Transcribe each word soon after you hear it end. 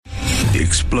The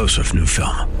explosive new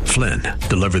film, Flynn,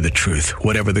 deliver the truth,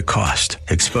 whatever the cost,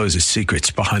 exposes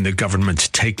secrets behind the government's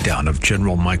takedown of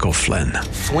General Michael Flynn.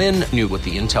 Flynn knew what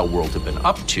the intel world had been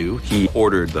up to. He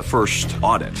ordered the first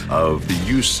audit of the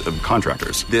use of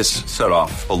contractors. This set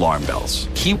off alarm bells.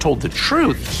 He told the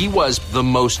truth. He was the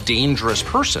most dangerous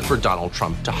person for Donald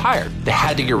Trump to hire. They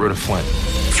had to get rid of Flynn.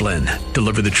 Flynn,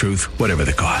 deliver the truth, whatever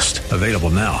the cost. Available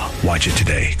now. Watch it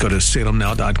today. Go to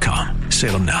salemnow.com.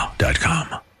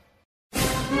 salemnow.com.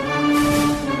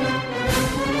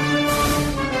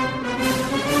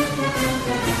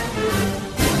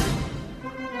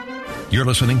 You're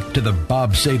listening to The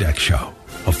Bob Zadek Show,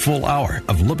 a full hour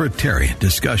of libertarian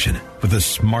discussion with the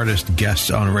smartest guests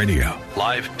on radio.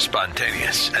 Live,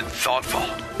 spontaneous, and thoughtful.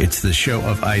 It's the show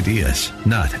of ideas,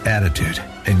 not attitude.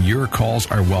 And your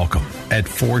calls are welcome at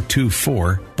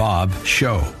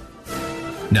 424-BOB-SHOW.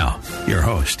 Now, your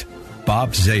host,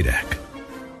 Bob Zadek.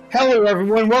 Hello,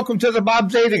 everyone. Welcome to the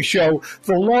Bob Zadek Show,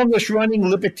 the longest-running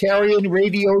libertarian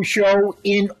radio show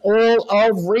in all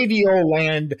of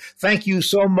Radioland. Thank you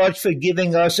so much for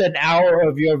giving us an hour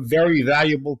of your very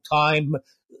valuable time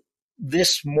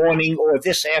this morning or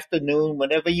this afternoon,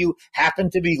 whenever you happen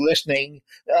to be listening.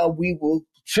 We will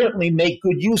certainly make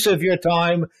good use of your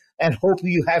time and hope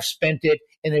you have spent it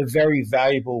in a very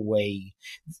valuable way.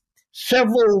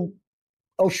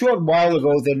 A short while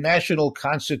ago, the National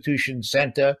Constitution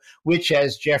Center, which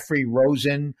has Jeffrey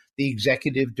Rosen, the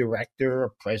executive director,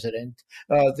 president,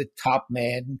 the top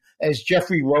man, as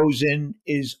Jeffrey Rosen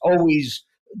is always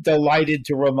delighted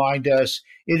to remind us,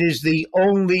 it is the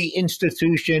only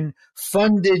institution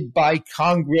funded by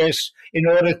Congress in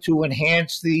order to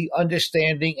enhance the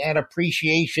understanding and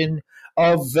appreciation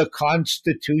of the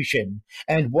Constitution.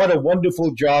 And what a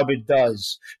wonderful job it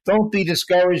does. Don't be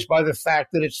discouraged by the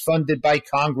fact that it's funded by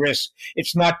Congress.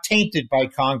 It's not tainted by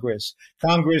Congress.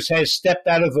 Congress has stepped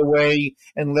out of the way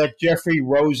and let Jeffrey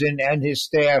Rosen and his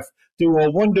staff do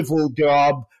a wonderful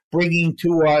job bringing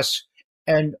to us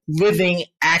a living,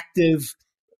 active,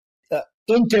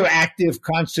 interactive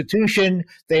Constitution.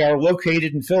 They are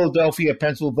located in Philadelphia,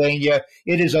 Pennsylvania.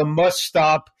 It is a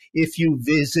must-stop if you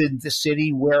visit the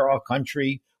city where our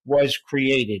country was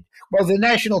created. Well, the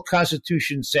National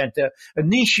Constitution Center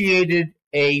initiated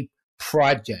a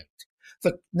project.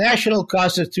 The National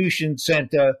Constitution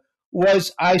Center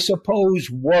was, I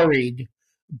suppose, worried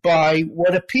by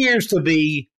what appears to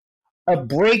be a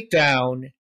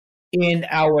breakdown in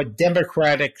our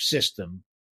democratic system.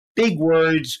 Big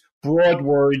words, broad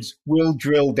words, will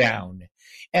drill down.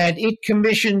 And it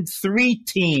commissioned 3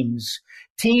 teams.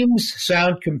 Teams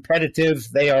sound competitive.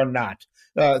 They are not.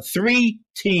 3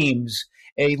 teams,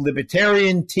 a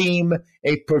libertarian team,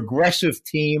 a progressive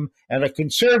team, and a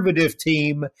conservative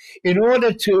team, in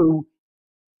order to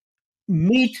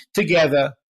meet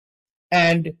together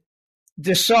and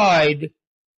decide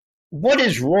what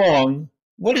is wrong,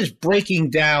 what is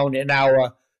breaking down in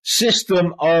our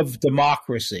system of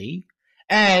democracy.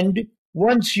 And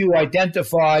once you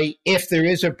identify if there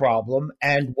is a problem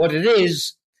and what it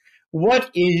is,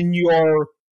 what in your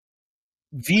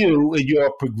view, in your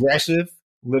progressive,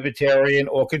 libertarian,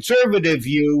 or conservative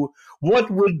view, what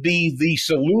would be the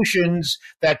solutions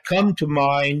that come to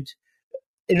mind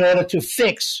in order to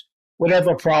fix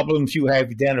whatever problems you have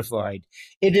identified?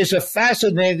 It is a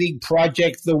fascinating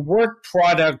project. The work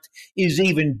product is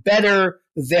even better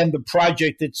than the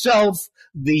project itself.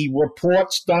 The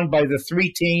reports done by the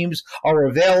 3 teams are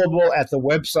available at the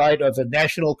website of the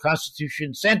National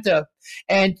Constitution Center.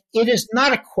 And it is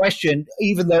not a question,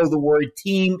 even though the word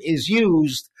team is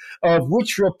used, of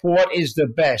which report is the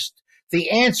best. The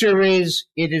answer is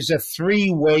it is a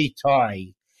 3-way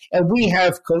tie. And we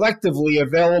have collectively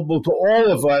available to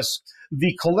all of us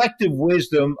the collective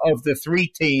wisdom of the 3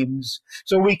 teams,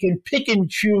 so we can pick and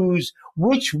choose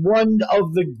which one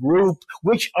of the group,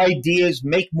 which ideas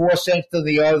make more sense than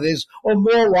the others, or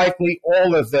more likely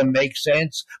all of them make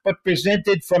sense, but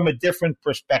presented from a different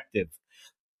perspective.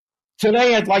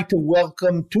 Today, I'd like to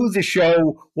welcome to the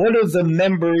show one of the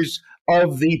members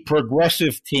of the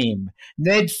progressive team,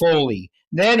 Ned Foley.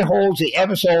 Ned holds the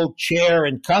Ebersol Chair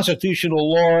in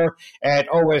Constitutional Law at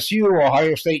OSU,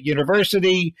 Ohio State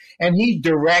University, and he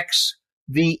directs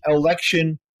the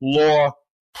election law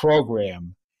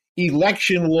program.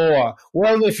 Election law.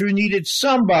 Well, if you needed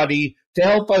somebody to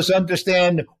help us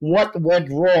understand what went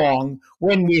wrong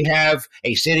when we have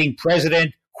a sitting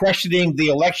president questioning the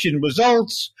election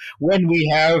results, when we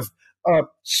have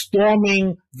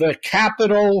storming the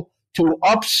Capitol to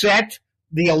upset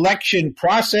the election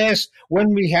process,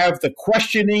 when we have the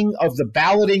questioning of the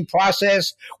balloting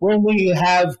process, when we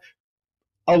have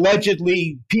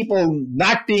allegedly people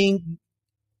not being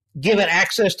given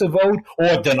access to vote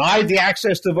or denied the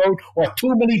access to vote, or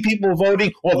too many people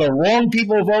voting, or the wrong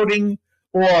people voting,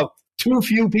 or too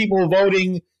few people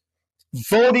voting.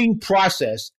 Voting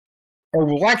process,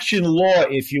 election law,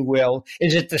 if you will,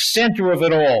 is at the center of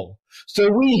it all. So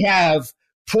we have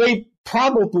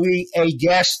probably a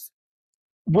guest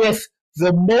with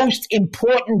the most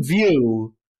important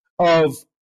view of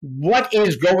what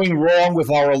is going wrong with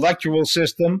our electoral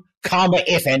system, comma,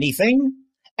 if anything,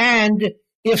 and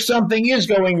if something is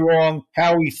going wrong,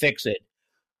 how we fix it.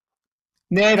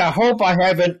 Ned, I hope I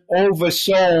haven't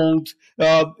oversold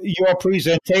your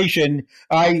presentation.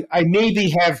 I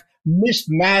maybe have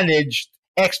mismanaged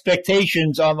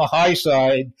expectations on the high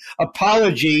side.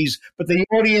 Apologies, but the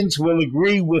audience will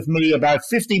agree with me about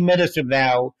 50 minutes from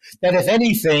now that if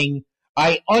anything,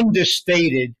 I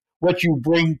understated what you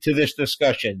bring to this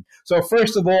discussion. So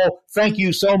first of all, thank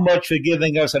you so much for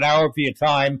giving us an hour of your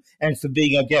time and for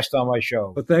being a guest on my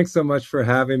show. Well, thanks so much for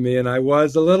having me. And I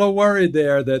was a little worried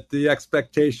there that the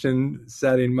expectation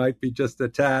setting might be just a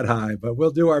tad high, but we'll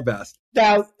do our best.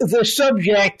 Now, the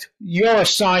subject, your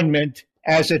assignment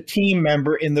as a team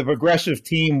member in the progressive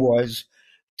team was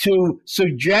to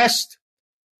suggest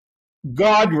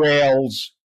guardrails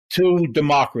to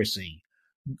democracy.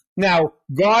 Now,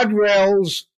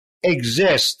 guardrails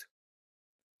exist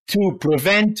to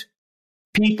prevent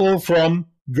people from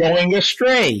going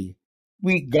astray.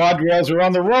 Guardrails are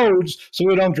on the roads so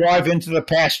we don't drive into the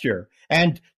pasture,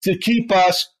 and to keep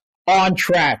us on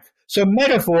track. So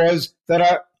metaphors that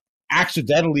are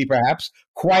accidentally, perhaps,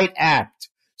 quite apt.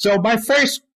 So my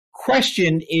first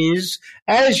question is,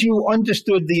 as you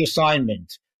understood the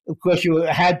assignment, of course you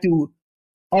had to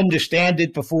understand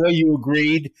it before you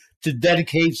agreed to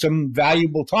dedicate some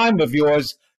valuable time of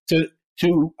yours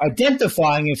to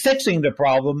identifying and fixing the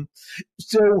problem.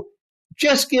 So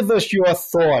just give us your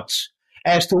thoughts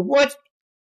as to what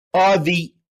are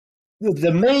the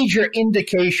major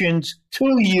indications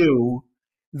to you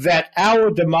that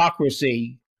our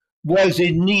democracy was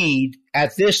in need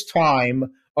at this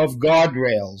time of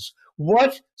guardrails.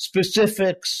 What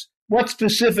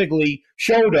specifically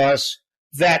showed us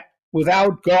that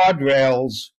without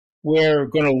guardrails, we're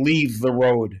going to leave the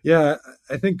road? Yeah,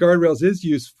 I think guardrails is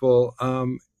useful.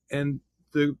 And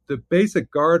the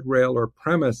basic guardrail or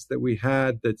premise that we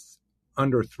had that's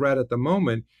under threat at the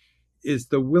moment is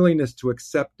the willingness to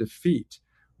accept defeat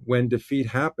when defeat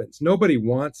happens. Nobody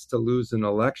wants to lose an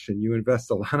election. You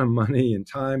invest a lot of money and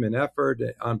time and effort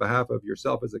on behalf of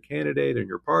yourself as a candidate and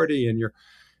your party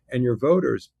and your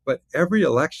voters. But every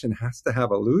election has to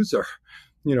have a loser.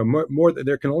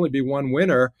 There can only be one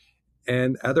winner,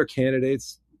 and other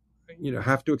candidates,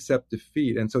 have to accept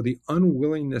defeat. And so the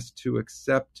unwillingness to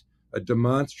accept a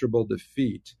demonstrable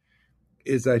defeat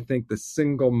is, I think, the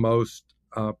single most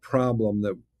problem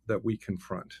that we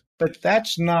confront. But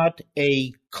that's not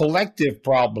a collective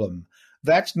problem.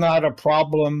 That's not a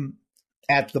problem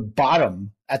at the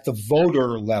bottom, at the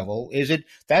voter level, is it?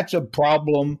 That's a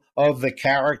problem of the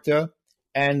character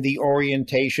and the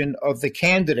orientation of the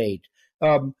candidate.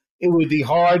 It would be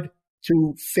hard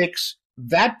to fix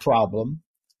that problem,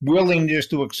 willingness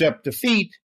to accept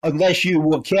defeat, unless you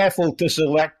were careful to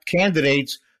select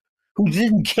candidates who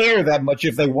didn't care that much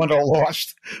if they won or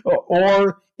lost,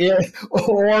 or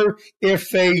if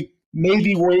they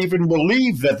maybe were even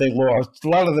relieved that they lost. A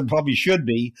lot of them probably should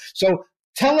be. So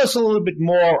tell us a little bit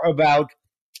more about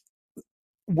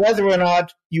whether or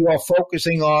not you are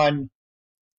focusing on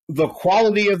the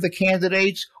quality of the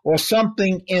candidates or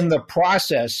something in the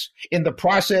process, in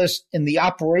the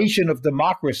operation of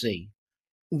democracy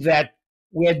that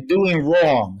we're doing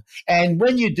wrong. And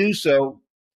when you do so,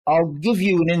 I'll give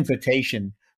you an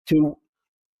invitation to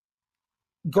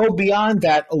go beyond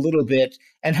that a little bit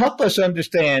and help us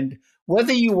understand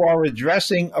whether you are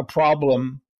addressing a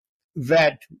problem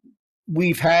that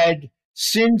we've had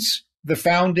since the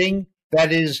founding,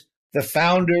 that is, the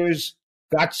founders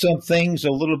got some things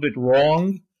a little bit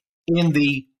wrong in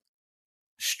the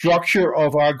structure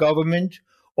of our government,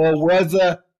 or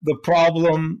whether the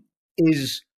problem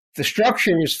is the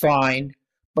structure is fine,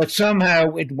 but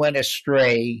somehow it went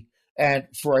astray and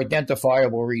for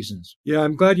identifiable reasons. Yeah,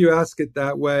 I'm glad you asked it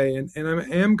that way. And I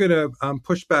am going to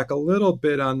push back a little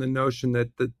bit on the notion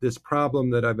that this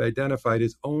problem that I've identified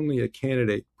is only a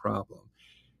candidate problem.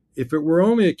 If it were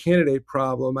only a candidate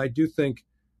problem, I do think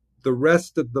the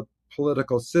rest of the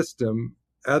political system,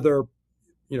 other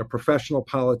professional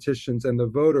politicians and the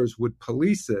voters would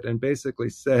police it and basically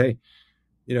say,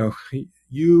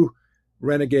 you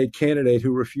renegade candidate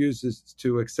who refuses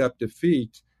to accept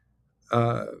defeat,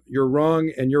 you're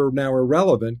wrong and you're now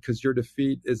irrelevant because your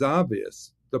defeat is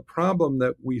obvious. The problem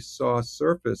that we saw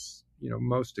surface,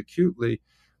 most acutely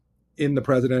in the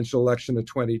presidential election of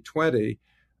 2020.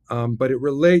 But it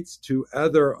relates to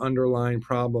other underlying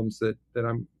problems that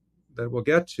we'll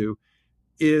get to,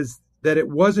 is that it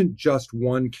wasn't just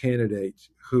one candidate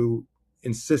who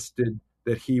insisted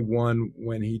that he won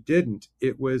when he didn't.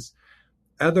 It was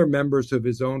other members of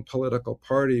his own political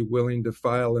party willing to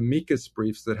file amicus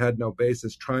briefs that had no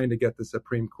basis, trying to get the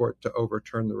Supreme Court to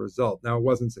overturn the result. Now, it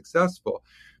wasn't successful,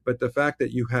 but the fact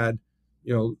that you had,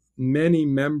 many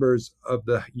members of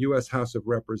the U.S. House of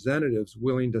Representatives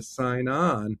willing to sign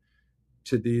on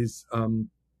to these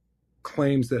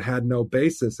claims that had no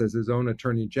basis, as his own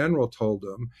attorney general told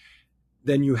him,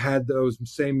 then you had those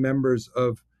same members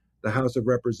of the House of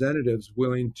Representatives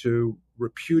willing to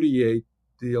repudiate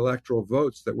the electoral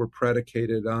votes that were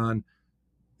predicated on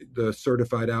the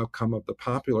certified outcome of the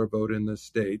popular vote in the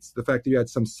states. The fact that you had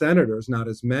some senators, not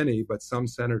as many, but some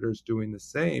senators doing the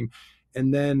same.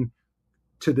 And then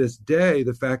to this day,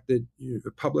 the fact that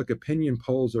public opinion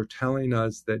polls are telling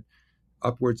us that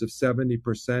upwards of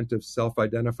 70% of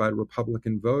self-identified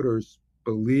Republican voters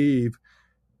believe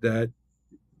that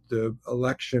the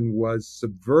election was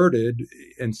subverted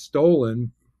and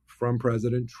stolen from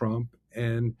President Trump.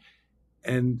 And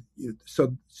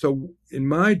so in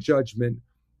my judgment,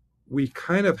 we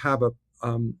kind of have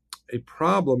a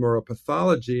problem or a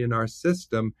pathology in our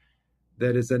system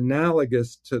that is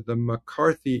analogous to the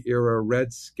McCarthy era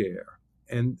Red Scare.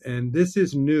 And this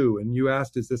is new. And you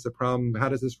asked, is this a problem? How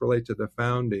does this relate to the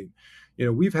founding?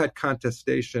 We've had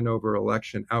contestation over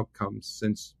election outcomes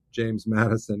since James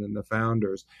Madison and the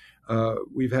founders.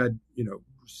 We've had,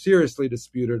 seriously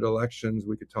disputed elections.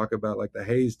 We could talk about like the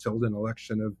Hayes-Tilden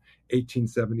election of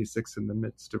 1876 in the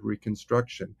midst of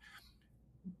Reconstruction.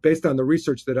 Based on the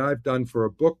research that I've done for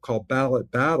a book called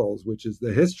Ballot Battles, which is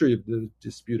the history of the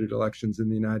disputed elections in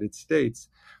the United States,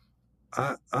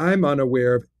 I'm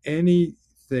unaware of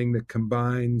anything that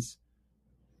combines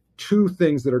two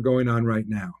things that are going on right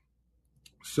now.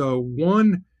 So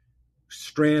one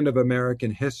strand of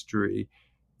American history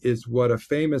is what a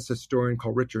famous historian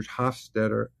called Richard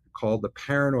Hofstadter called the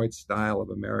paranoid style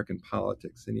of American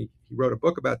politics. And he wrote a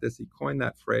book about this. He coined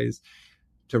that phrase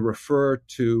to refer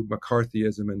to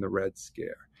McCarthyism and the Red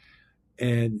Scare.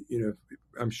 And,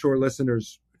 I'm sure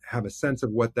listeners have a sense of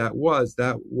what that was.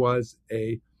 That was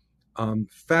a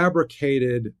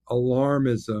fabricated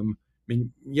alarmism. I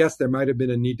mean, yes, there might have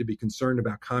been a need to be concerned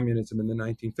about communism in the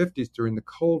 1950s during the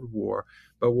Cold War,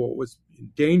 but what was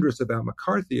dangerous about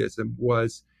McCarthyism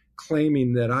was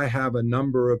claiming that I have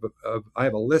I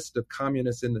have a list of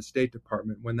communists in the State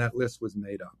Department when that list was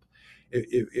made up.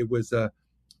 It was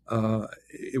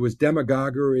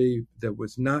demagoguery that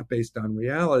was not based on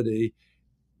reality,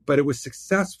 but it was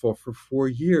successful for 4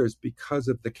 years because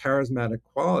of the charismatic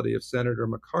quality of Senator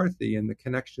McCarthy and the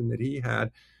connection that he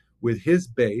had with his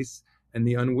base and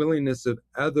the unwillingness of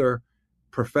other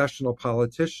professional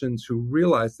politicians who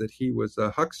realized that he was a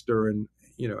huckster and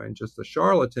just a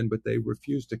charlatan, but they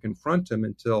refused to confront him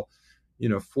until,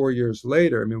 4 years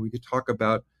later. I mean, we could talk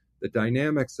about the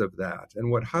dynamics of that.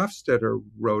 And what Hofstadter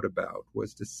wrote about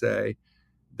was to say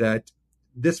that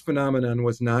this phenomenon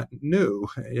was not new.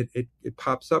 It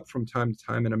pops up from time to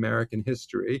time in American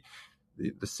history.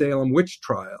 The Salem witch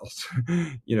trials,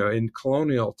 in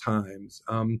colonial times,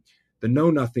 the Know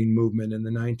Nothing movement in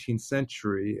the 19th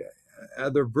century,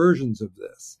 other versions of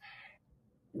this.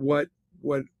 What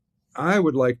I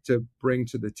would like to bring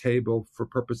to the table for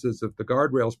purposes of the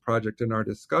Guardrails project in our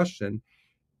discussion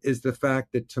is the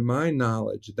fact that, to my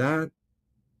knowledge, that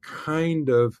kind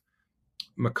of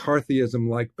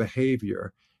McCarthyism-like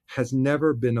behavior has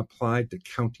never been applied to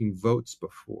counting votes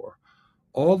before.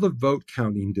 All the vote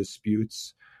counting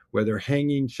disputes, whether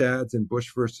hanging chads in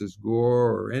Bush versus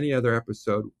Gore or any other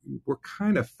episode, were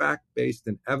kind of fact-based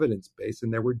and evidence-based,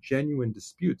 and there were genuine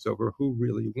disputes over who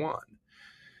really won.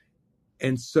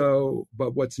 And so,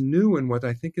 but what's new and what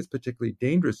I think is particularly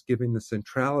dangerous, given the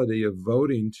centrality of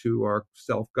voting to our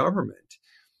self-government,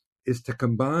 is to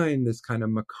combine this kind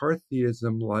of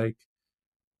McCarthyism-like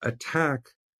attack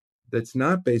that's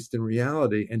not based in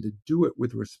reality and to do it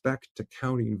with respect to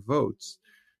counting votes.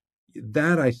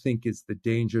 That, I think, is the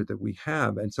danger that we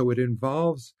have. And so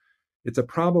it's a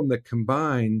problem that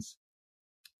combines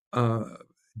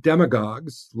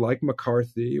demagogues like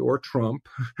McCarthy or Trump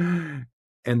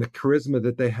and the charisma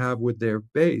that they have with their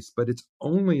base. But it's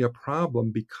only a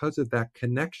problem because of that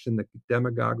connection that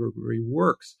demagoguery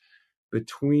works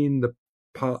between the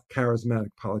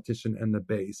charismatic politician and the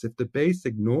base. If the base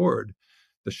ignored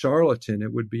the charlatan,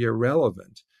 it would be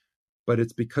irrelevant. But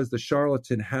it's because the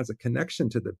charlatan has a connection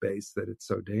to the base that it's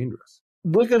so dangerous.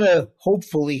 We're going to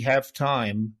hopefully have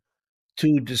time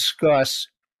to discuss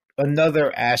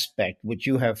another aspect which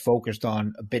you have focused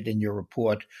on a bit in your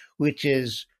report, which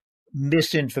is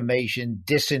misinformation,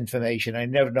 disinformation. I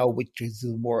never know which is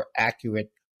the more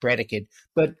accurate predicate,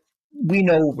 but we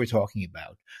know what we're talking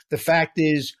about. The fact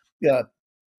is,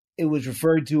 it was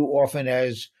referred to often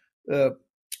as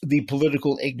the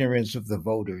political ignorance of the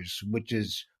voters, which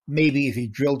is maybe if you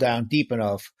drill down deep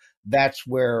enough, that's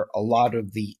where a lot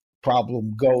of the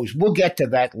problem goes. We'll get to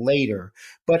that later.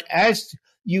 But as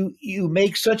you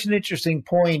make such an interesting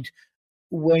point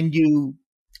when you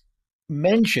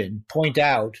point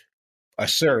out,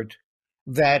 assert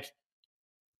that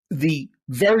the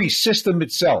very system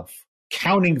itself,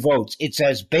 counting votes, it's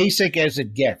as basic as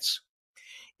it gets.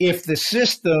 If the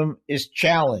system is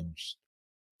challenged,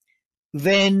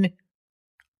 then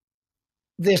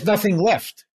there's nothing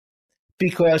left.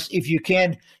 Because if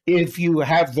you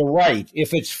have the right,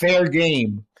 if it's fair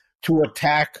game to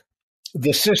attack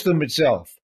the system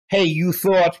itself, hey, you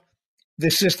thought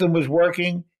the system was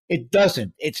working? It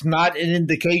doesn't. It's not an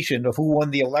indication of who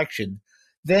won the election.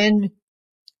 Then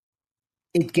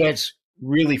it gets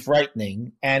really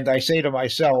frightening. And I say to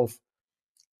myself,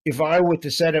 if I went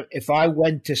to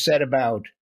set about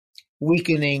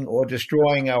weakening or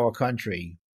destroying our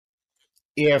country,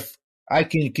 if I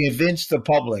can convince the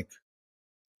public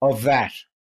of that,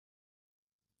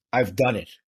 I've done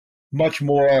it much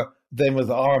more than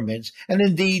with armaments. And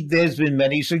indeed, there's been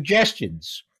many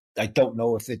suggestions, I don't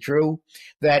know if they're true,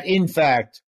 that in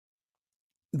fact,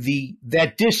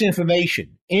 that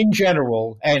disinformation in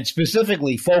general, and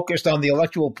specifically focused on the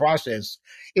electoral process,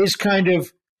 is kind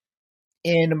of,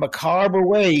 in a macabre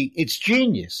way, it's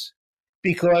genius,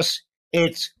 because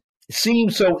it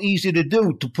seems so easy to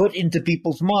do, to put into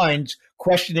people's minds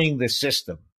questioning the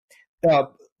system.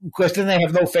 Because then they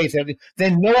have no faith in it.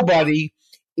 Then nobody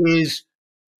is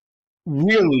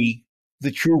really the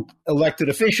true elected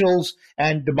officials,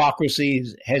 and democracy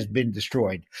has been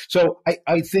destroyed. So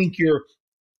I think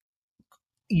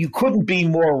you couldn't be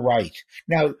more right.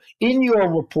 Now, in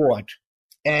your report,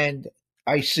 and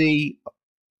I'm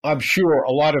sure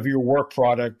a lot of your work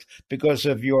product because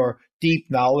of your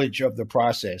deep knowledge of the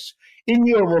process. In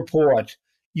your report,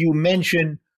 you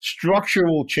mention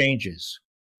structural changes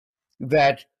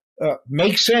that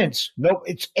make sense. No,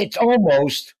 it's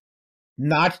almost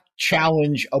not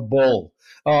challengeable.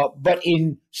 But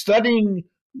in studying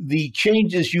the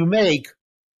changes you make,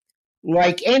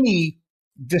 like any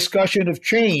discussion of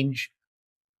change,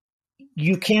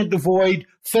 you can't avoid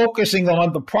focusing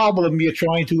on the problem you're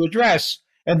trying to address,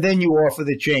 and then you offer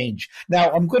the change. Now,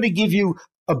 I'm going to give you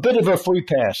a bit of a free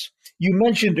pass. You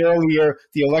mentioned earlier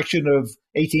the election of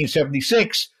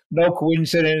 1876. No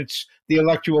coincidence, the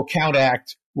Electoral Count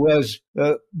Act was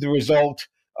the result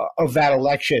of that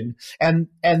election. And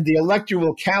the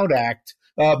Electoral Count Act,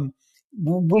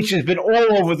 which has been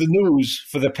all over the news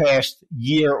for the past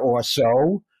year or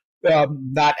so,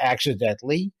 not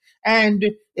accidentally, and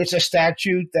it's a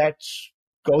statute that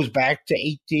goes back to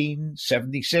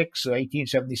 1876 or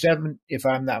 1877, if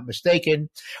I'm not mistaken.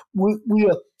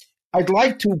 I'd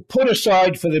like to put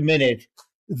aside for the minute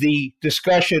the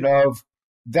discussion of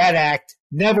that act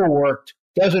never worked,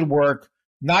 doesn't work,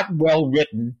 not well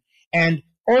written, and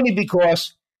only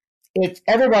because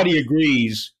everybody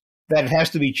agrees that it has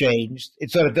to be changed.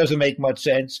 It sort of doesn't make much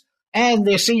sense, and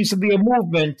there seems to be a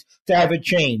movement to have it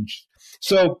changed.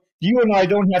 So you and I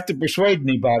don't have to persuade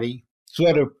anybody.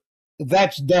 Sort of,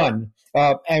 that's done,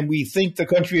 and we think the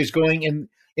country is going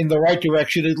in the right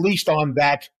direction, at least on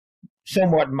that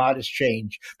somewhat modest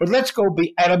change. But let's go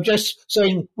and I'm just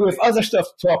saying we have other stuff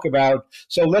to talk about,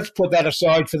 so let's put that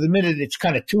aside for the minute. It's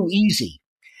kind of too easy.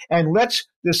 And let's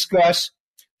discuss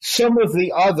some of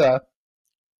the other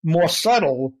more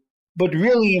subtle but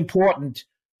really important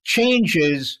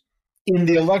changes in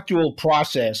the electoral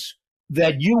process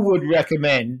that you would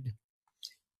recommend,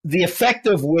 the effect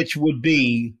of which would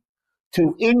be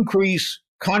to increase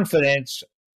confidence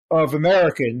of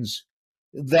Americans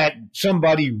that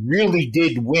somebody really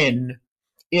did win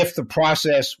if the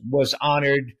process was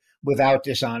honored without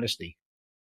dishonesty.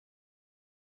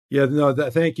 Yeah, no,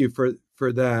 thank you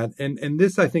for that. And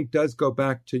this, I think, does go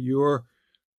back to your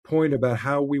point about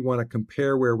how we want to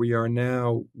compare where we are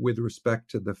now with respect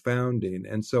to the founding.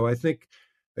 And so I think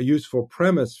a useful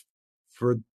premise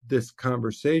for this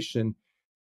conversation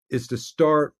is to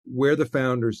start where the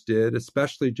founders did,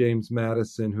 especially James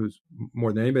Madison, who's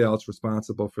more than anybody else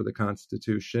responsible for the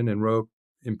Constitution and wrote,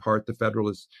 in part, the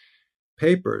Federalist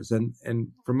Papers. And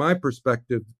from my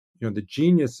perspective, the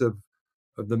genius of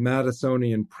the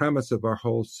Madisonian premise of our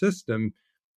whole system,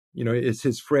 is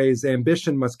his phrase,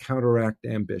 ambition must counteract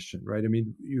ambition, right? I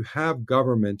mean, you have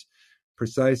government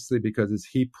precisely because, as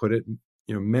he put it,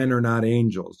 men are not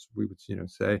angels. We would,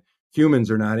 say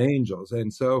humans are not angels.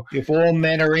 And so if all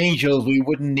men are angels, we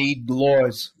wouldn't need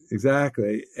laws.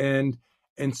 Exactly. And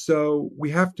so we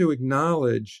have to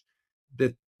acknowledge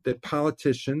that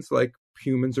politicians, like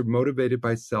humans, are motivated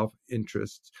by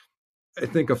self-interest. I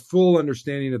think a full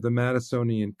understanding of the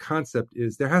Madisonian concept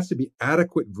is there has to be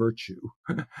adequate virtue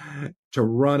to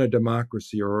run a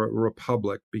democracy or a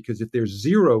republic, because if there's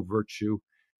zero virtue,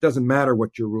 it doesn't matter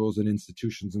what your rules and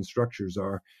institutions and structures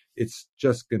are. It's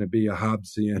just going to be a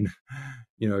Hobbesian,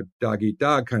 dog eat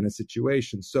dog kind of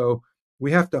situation. So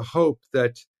we have to hope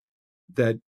that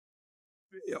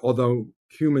although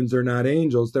humans are not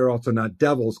angels, they're also not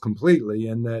devils completely,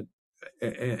 and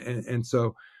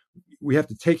so we have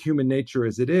to take human nature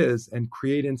as it is and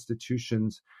create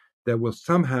institutions that will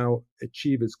somehow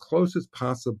achieve as close as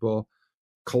possible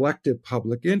collective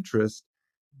public interest,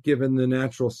 given the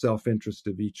natural self-interest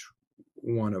of each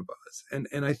one of us.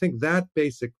 And I think that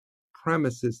basic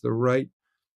premise is the right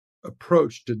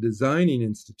approach to designing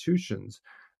institutions.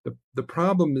 The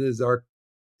problem is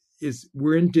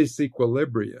we're in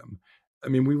disequilibrium. I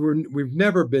mean, we've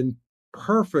never been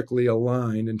perfectly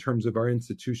aligned in terms of our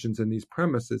institutions and these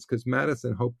premises, because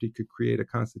Madison hoped he could create a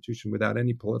constitution without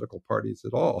any political parties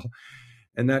at all.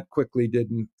 And that quickly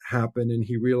didn't happen. And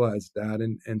he realized that.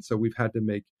 And so we've had to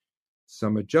make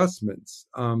some adjustments.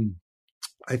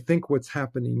 I think what's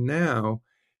happening now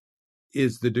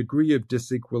is the degree of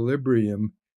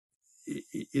disequilibrium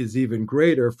is even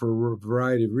greater for a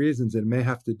variety of reasons. It may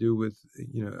have to do with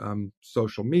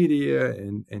social media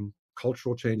and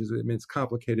cultural changes. I mean, it's a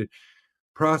complicated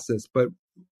process, but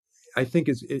I think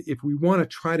if we want to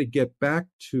try to get back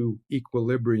to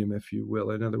equilibrium, if you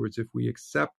will, in other words, if we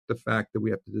accept the fact that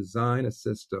we have to design a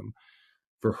system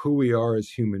for who we are as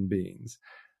human beings,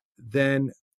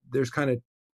 then there's kind of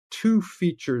two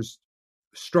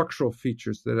structural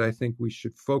features that I think we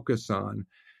should focus on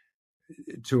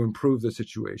to improve the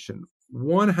situation.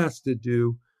 One has to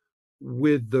do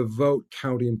with the vote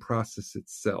counting process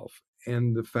itself,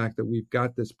 and the fact that we've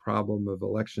got this problem of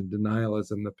election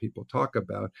denialism that people talk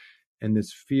about, and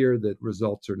this fear that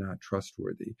results are not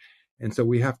trustworthy. And so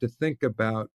we have to think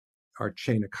about our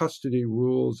chain of custody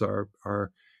rules,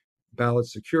 our ballot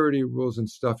security rules and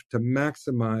stuff to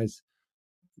maximize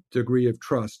degree of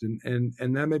trust. And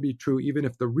that may be true even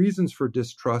if the reasons for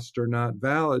distrust are not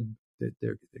valid. That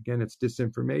again, it's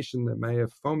disinformation that may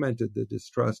have fomented the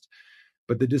distrust.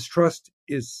 But the distrust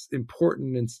is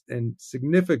important and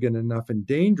significant enough and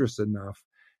dangerous enough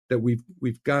that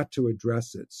we've got to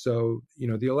address it. So,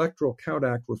 the Electoral Count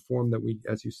Act reform that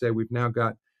as you say, we've now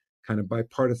got kind of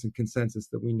bipartisan consensus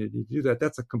that we need to do that.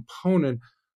 That's a component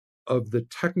of the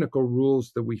technical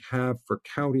rules that we have for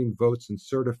counting votes and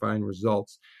certifying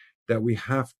results that we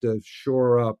have to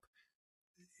shore up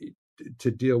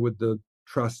to deal with the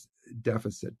trust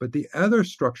deficit. But the other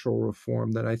structural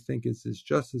reform that I think is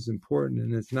just as important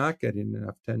and is not getting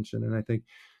enough attention, and I think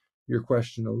your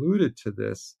question alluded to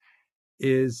this,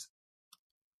 is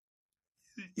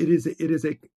it's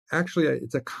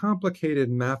a complicated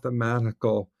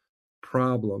mathematical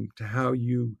problem to how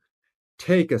you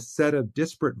take a set of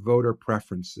disparate voter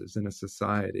preferences in a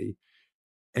society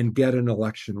and get an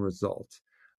election result.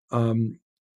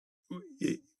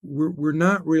 We're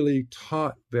not really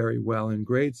taught very well in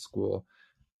grade school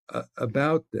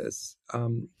about this,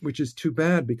 which is too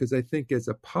bad, because I think as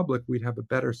a public, we'd have a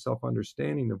better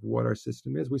self-understanding of what our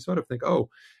system is. We sort of think,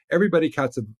 everybody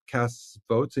casts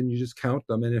votes and you just count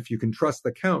them. And if you can trust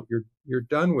the count, you're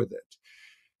done with it.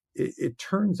 It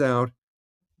turns out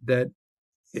that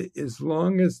as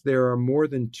long as there are more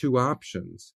than two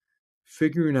options,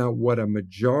 figuring out what a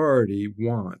majority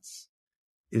wants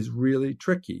is really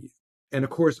tricky. And of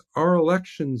course, our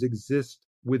elections exist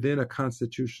within a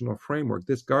constitutional framework.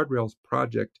 This Guardrails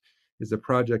project is a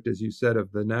project, as you said,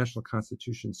 of the National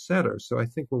Constitution Center. So I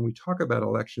think when we talk about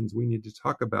elections, we need to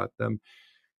talk about them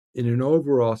in an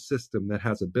overall system that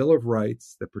has a Bill of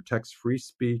Rights that protects free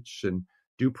speech and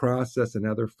due process and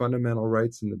other fundamental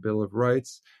rights in the Bill of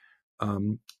Rights.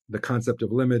 The concept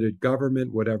of limited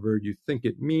government, whatever you think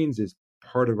it means, is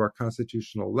part of our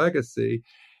constitutional legacy.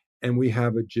 And we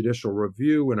have a judicial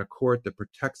review and a court that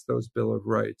protects those Bill of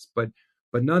Rights. But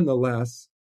nonetheless,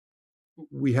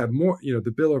 we have more,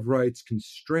 the Bill of Rights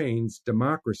constrains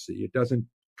democracy. It doesn't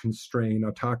constrain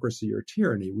autocracy or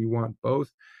tyranny. We want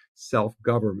both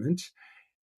self-government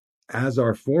as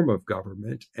our form of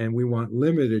government, and we want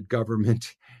limited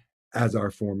government as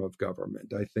our form of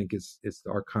government, I think is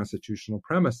our constitutional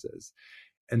premises.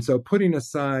 And so putting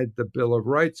aside the Bill of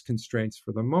Rights constraints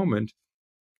for the moment,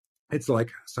 it's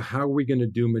like, so how are we going to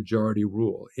do majority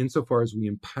rule? Insofar as we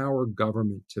empower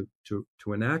government to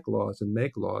enact laws and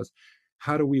make laws,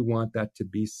 how do we want that to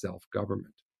be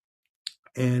self-government?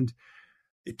 And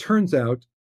it turns out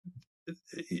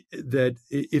that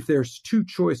if there's two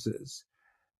choices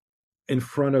in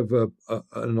front of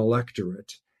an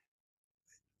electorate,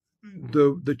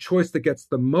 the choice that gets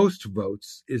the most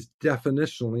votes is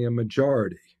definitionally a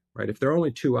majority, right? If there are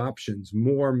only two options,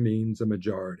 more means a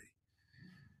majority.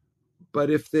 But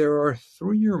if there are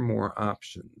three or more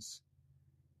options,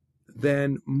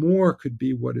 then more could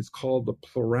be what is called the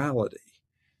plurality,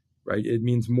 right? It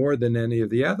means more than any of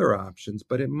the other options,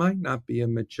 but it might not be a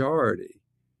majority.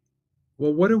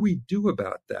 Well, what do we do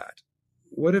about that?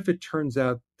 What if it turns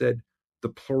out that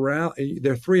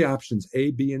there are three options,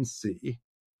 A, B, and C,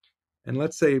 and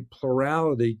let's say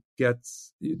plurality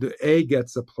the A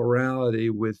gets a plurality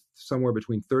with somewhere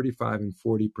between 35 and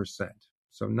 40%.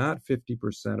 So not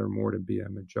 50% or more to be a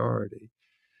majority,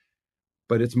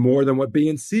 but it's more than what B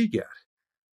and C get.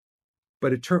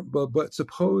 But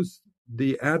suppose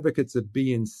the advocates of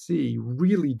B and C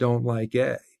really don't like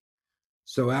A.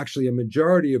 So actually a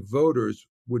majority of voters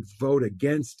would vote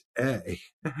against A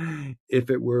if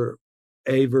it were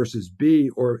A versus B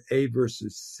or A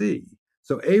versus C.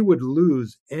 So A would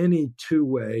lose any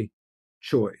two-way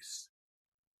choice.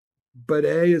 But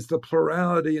A is the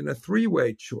plurality in a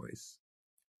three-way choice.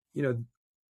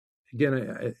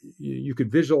 Again, you could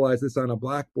visualize this on a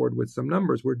blackboard with some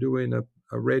numbers. We're doing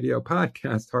a radio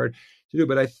podcast, hard to do,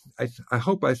 but I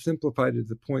hope I simplified it to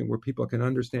the point where people can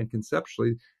understand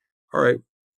conceptually, all right,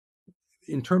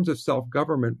 in terms of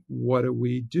self-government, what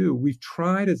do? We've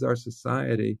tried as our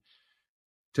society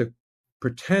to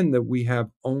pretend that we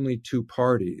have only two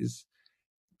parties,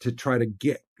 to try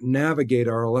to navigate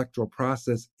our electoral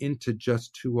process into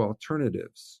just two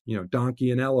alternatives,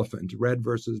 donkey and elephant, red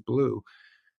versus blue.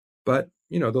 But,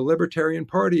 the Libertarian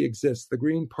Party exists, the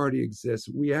Green Party exists.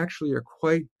 We actually are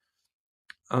quite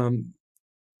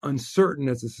uncertain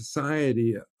as a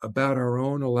society about our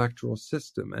own electoral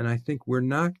system. And I think we're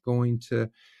not going to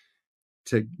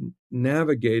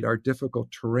navigate our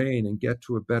difficult terrain and get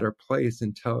to a better place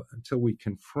until we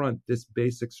confront this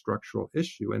basic structural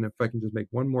issue. And if I can just make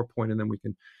one more point and then we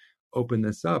can open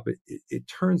this up, it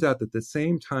turns out that at the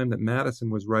same time that Madison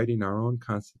was writing our own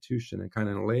Constitution and kind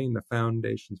of laying the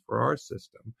foundations for our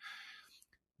system,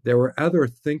 there were other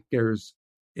thinkers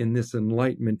in this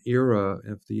Enlightenment era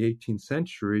of the 18th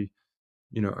century,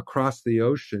 across the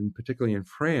ocean, particularly in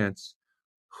France,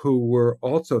 who were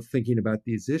also thinking about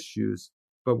these issues,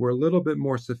 but were a little bit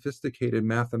more sophisticated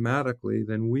mathematically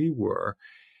than we were,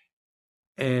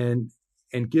 and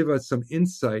give us some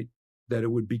insight that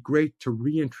it would be great to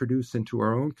reintroduce into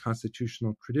our own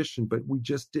constitutional tradition, but we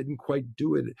just didn't quite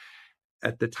do it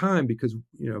at the time because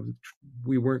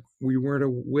we weren't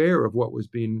aware of what was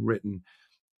being written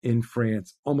in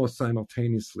France almost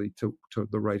simultaneously to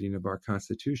the writing of our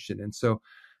Constitution. And so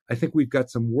I think we've got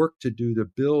some work to do to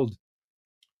build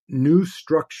new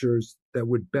structures that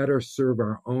would better serve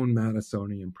our own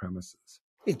Madisonian premises.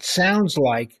 It sounds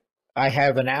like I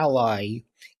have an ally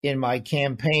in my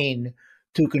campaign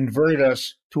to convert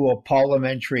us to a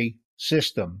parliamentary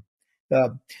system.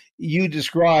 You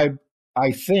describe,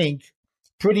 I think,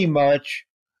 pretty much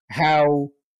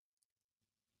how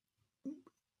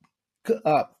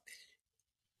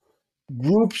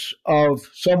groups of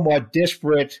somewhat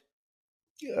disparate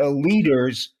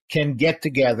leaders can get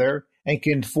together and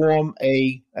can form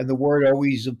and the word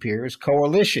always appears,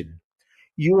 coalition.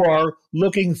 You are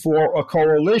looking for a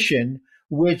coalition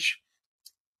which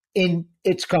in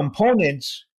its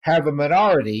components have a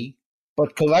minority,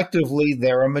 but collectively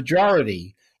they're a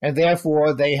majority, and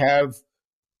therefore they have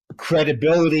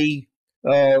credibility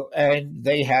and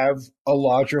they have a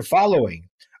larger following.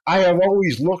 I have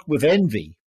always looked with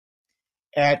envy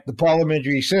at the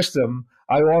parliamentary system.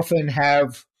 I often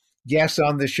have guests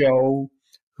on the show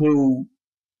who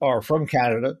are from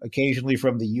Canada, occasionally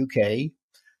from the UK,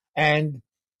 and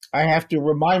I have to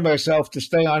remind myself to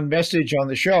stay on message on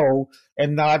the show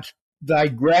and not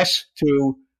digress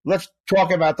to let's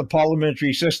talk about the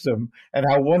parliamentary system and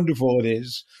how wonderful it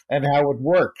is and how it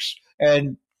works.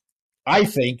 And I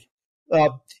think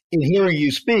in hearing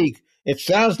you speak, it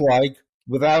sounds like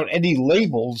without any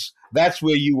labels, that's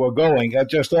where you are going. I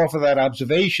just offer that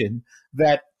observation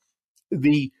that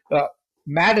the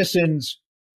Madison's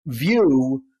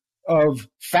view of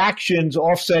factions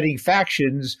offsetting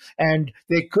factions, and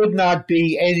there could not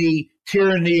be any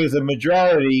tyranny of the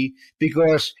majority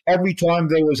because every time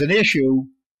there was an issue,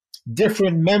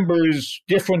 different members,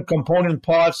 different component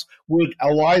parts would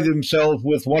ally themselves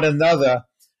with one another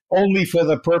only for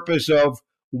the purpose of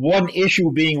one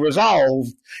issue being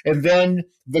resolved, and then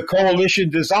the coalition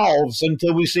dissolves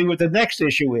until we see what the next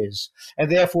issue is.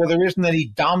 And therefore, there isn't any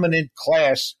dominant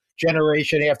class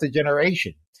generation after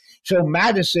generation. So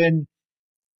Madison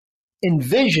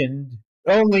envisioned,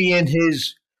 only in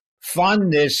his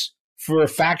fondness for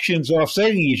factions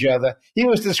offsetting each other, he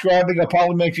was describing a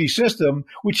parliamentary system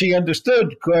which he understood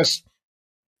because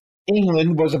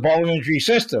England was a parliamentary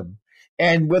system.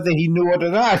 And whether he knew it or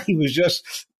not, he was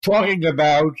just talking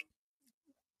about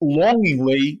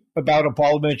longingly about a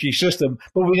parliamentary system,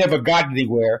 but we never got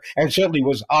anywhere, and certainly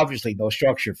was obviously no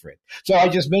structure for it. So I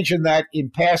just mentioned that in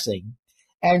passing.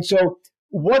 And so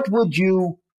what would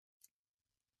you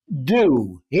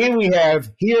do? Here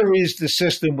is the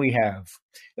system we have.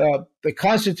 The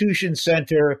Constitution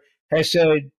Center has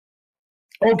said,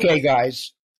 okay,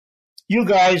 guys, you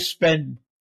guys spend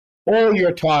all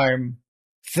your time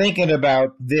thinking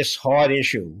about this hard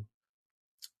issue.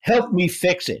 Help me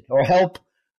fix it, or help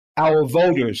our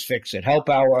voters fix it, help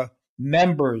our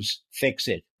members fix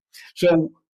it.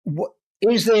 So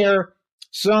is there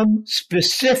some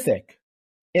specific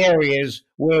areas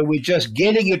where we're just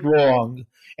getting it wrong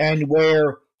and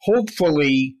where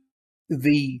hopefully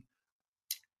the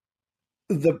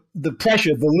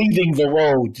pressure, the leaving the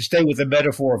road, to stay with the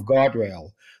metaphor of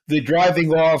guardrail, the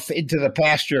driving off into the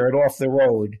pasture and off the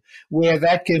road, where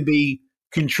that can be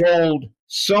controlled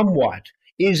somewhat?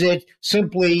 Is it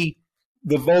simply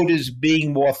the voters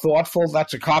being more thoughtful?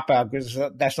 That's a cop-out because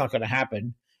that's not going to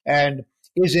happen. And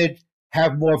is it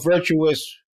have more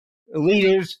virtuous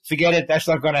leaders? Forget it. That's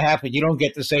not going to happen. You don't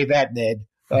get to say that, Ned,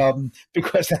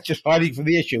 because that's just hiding from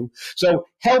the issue. So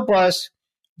help us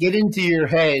get into your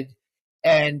head.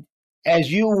 And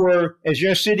as you're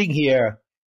sitting here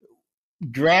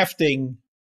drafting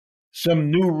some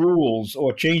new rules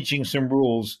or changing some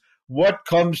rules, what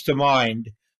comes to mind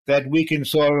that we can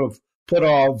sort of put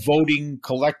our voting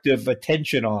collective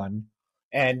attention on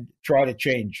and try to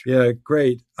change? Yeah,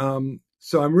 great.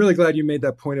 So I'm really glad you made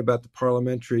that point about the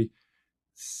parliamentary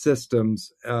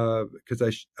systems,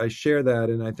 because I share that,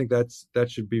 and I think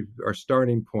that should be our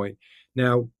starting point.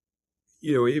 Now,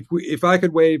 if I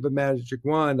could wave a magic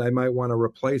wand, I might want to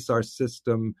replace our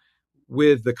system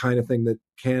with the kind of thing that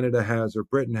Canada has or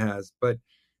Britain has, but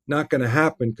not going to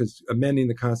happen because amending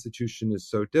the Constitution is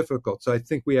so difficult. So I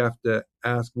think we have to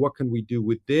ask, what can we do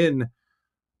within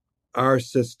our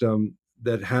system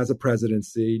that has a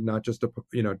presidency, not just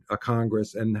a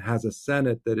Congress, and has a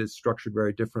Senate that is structured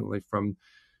very differently from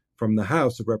the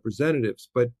House of Representatives.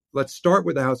 But let's start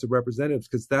with the House of Representatives,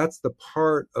 because that's the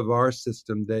part of our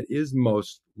system that is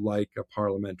most like a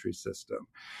parliamentary system.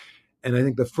 And I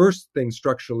think the first thing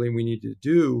structurally we need to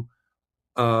do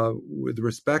with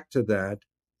respect to that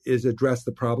is address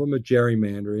the problem of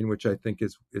gerrymandering, which I think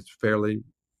is fairly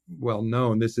well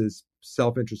known. This is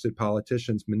self-interested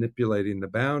politicians manipulating the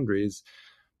boundaries,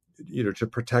 to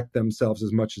protect themselves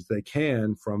as much as they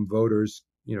can from voters,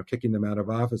 kicking them out of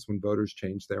office when voters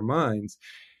change their minds.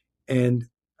 And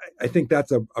I think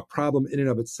that's a problem in and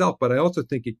of itself, but I also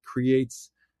think it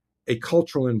creates a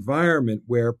cultural environment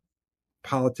where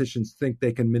politicians think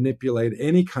they can manipulate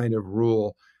any kind of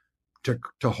rule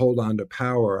to hold on to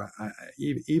power.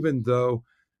 Even though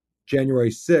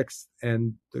January 6th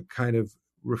and the kind of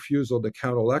refusal to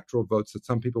count electoral votes that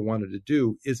some people wanted to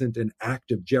do isn't an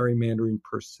act of gerrymandering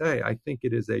per se. I think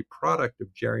it is a product of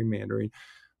gerrymandering,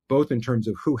 both in terms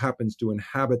of who happens to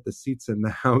inhabit the seats in the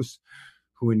House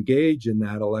who engage in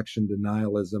that election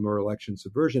denialism or election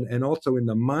subversion, and also in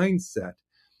the mindset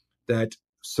that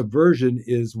subversion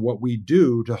is what we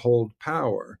do to hold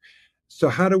power. So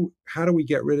how do we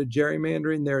get rid of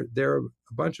gerrymandering? There are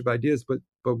a bunch of ideas, but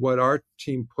what our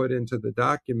team put into the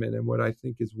document and what I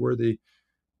think is worthy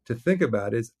to think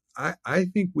about is I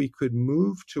think we could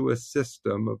move to a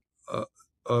system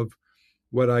of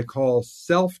what I call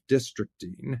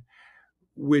self-districting,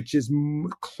 which is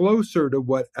closer to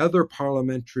what other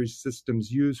parliamentary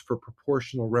systems use for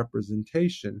proportional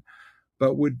representation,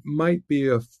 but might be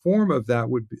a form of that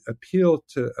would appeal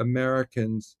to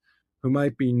Americans who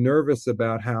might be nervous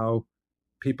about how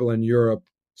people in Europe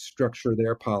structure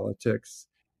their politics.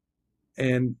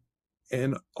 And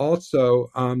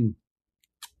also,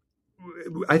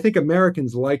 I think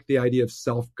Americans like the idea of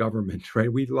self-government, right?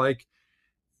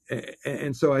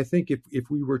 And so I think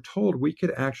if we were told we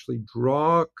could actually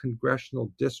draw congressional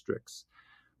districts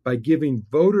by giving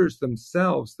voters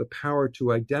themselves the power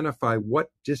to identify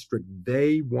what district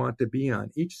they want to be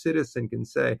on. Each citizen can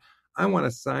say, I want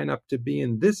to sign up to be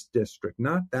in this district,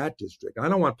 not that district. I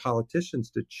don't want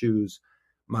politicians to choose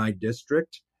my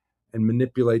district and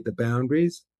manipulate the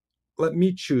boundaries. Let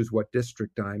me choose what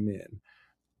district I'm in.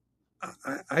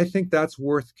 I think that's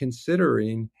worth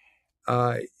considering.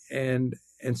 And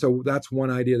so that's one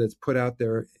idea that's put out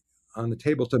there on the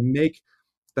table, to make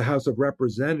the House of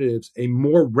Representatives a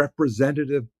more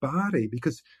representative body.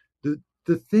 Because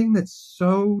the thing that's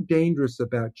so dangerous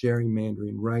about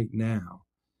gerrymandering right now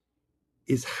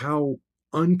is how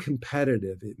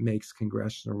uncompetitive it makes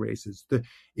congressional races.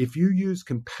 If you use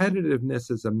competitiveness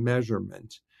as a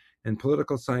measurement, and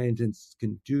political scientists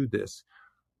can do this,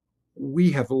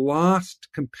 we have lost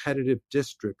competitive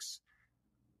districts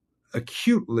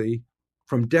acutely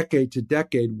from decade to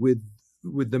decade with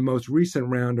the most recent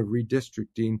round of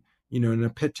redistricting, in a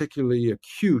particularly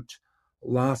acute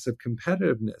loss of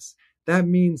competitiveness. That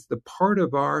means the part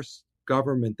of our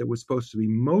government that was supposed to be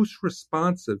most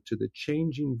responsive to the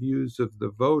changing views of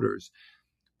the voters,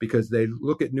 because they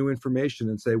look at new information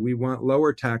and say, we want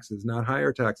lower taxes, not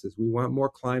higher taxes. We want more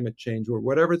climate change, or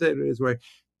whatever that is, right?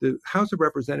 The House of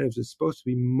Representatives is supposed to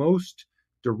be most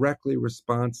directly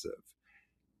responsive.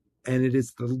 And it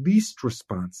is the least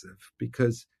responsive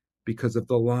because of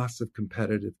the loss of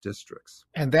competitive districts.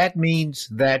 And that means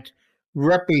that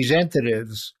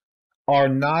representatives are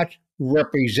not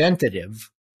representative,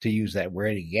 to use that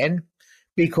word again,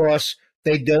 because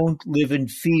they don't live in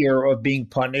fear of being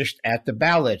punished at the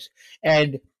ballot.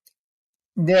 And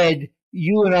Ned,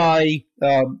 you and I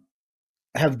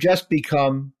have just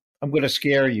become, I'm going to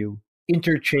scare you,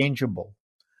 interchangeable.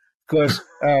 Because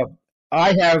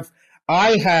I have,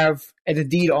 and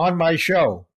indeed on my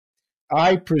show,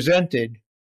 I presented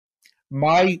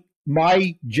my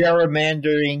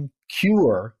gerrymandering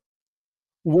cure,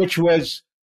 which was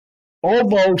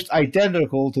almost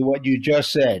identical to what you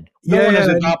just said. No one has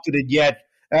adopted it yet,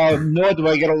 nor do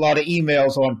I get a lot of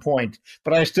emails on point.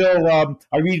 But I still,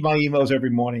 I read my emails every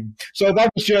morning. So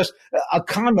that was just a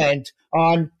comment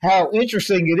on how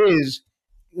interesting it is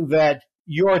that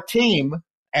your team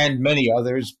and many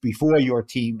others before your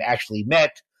team actually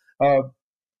met,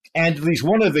 and at least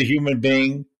one of the human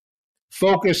being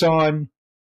focus on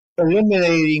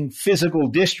eliminating physical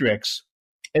districts,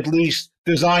 at least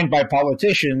designed by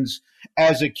politicians,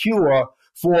 as a cure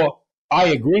for, I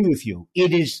agree with you,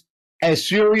 it is as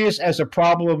serious as a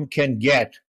problem can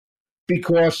get,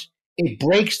 because it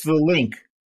breaks the link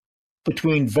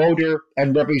between voter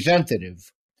and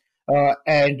representative.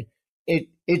 And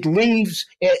it leaves,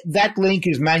 that link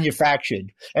is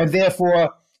manufactured. And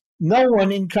therefore, no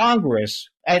one in Congress,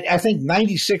 and I think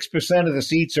 96% of the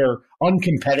seats are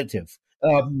uncompetitive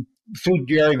through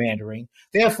gerrymandering.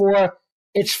 Therefore,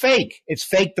 it's fake. It's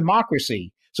fake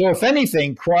democracy. So if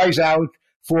anything cries out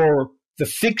for the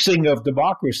fixing of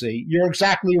democracy, you're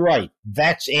exactly right.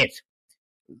 That's it.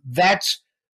 That's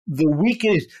the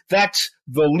weakest, that's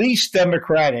the least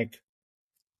democratic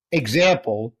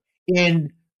example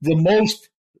in the most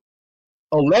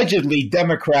allegedly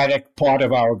democratic part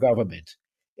of our government.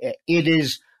 It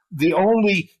is the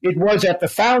only, it was at the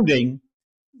founding,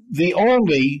 the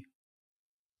only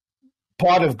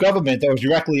part of government that was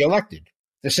directly elected.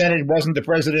 The Senate wasn't, the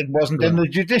president wasn't, and the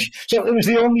judiciary. So it was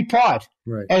the only part.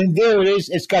 Right. And there it is.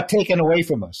 It's got taken away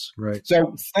from us. Right.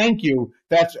 So thank you.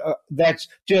 That's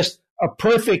just a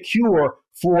perfect cure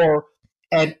for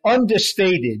an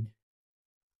understated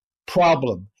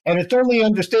problem. And it's only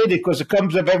understated because it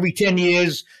comes up every 10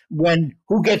 years when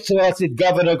who gets elected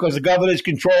governor, because the governors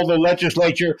control the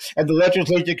legislature and the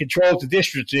legislature controls the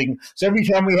districting. So every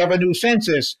time we have a new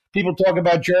census, people talk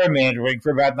about gerrymandering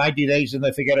for about 90 days and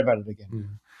they forget about it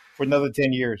again for another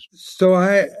 10 years. So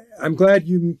I'm glad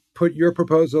you put your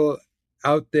proposal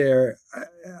out there.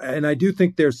 And I do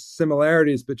think there's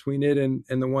similarities between it and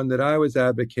the one that I was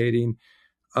advocating.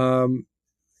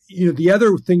 The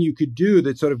other thing you could do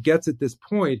that sort of gets at this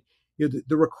point,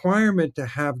 the requirement to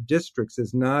have districts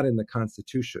is not in the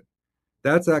Constitution.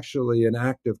 That's actually an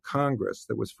act of Congress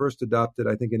that was first adopted,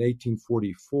 I think, in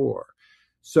 1844.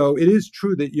 So it is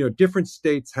true that, different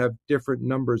states have different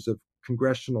numbers of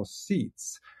congressional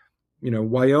seats.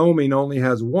 Wyoming only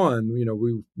has one.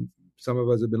 Some of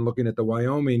us have been looking at the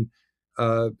Wyoming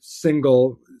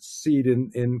single seat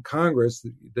in Congress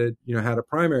that had a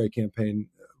primary campaign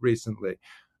recently.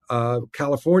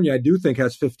 California, I do think,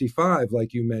 has 55,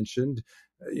 like you mentioned.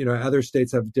 Other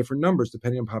states have different numbers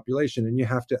depending on population, and you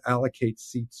have to allocate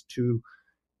seats to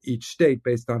each state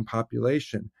based on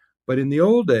population. But in the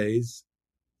old days,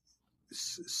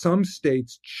 some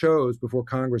states chose, before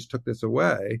Congress took this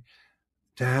away,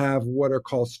 to have what are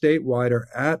called statewide or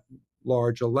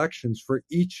at-large elections for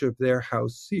each of their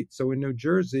House seats. So in New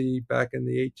Jersey, back in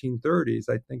the 1830s,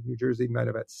 I think New Jersey might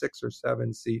have had 6 or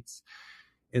 7 seats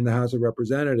in the House of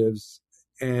Representatives,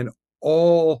 and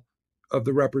all of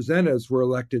the representatives were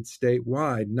elected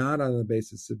statewide, not on the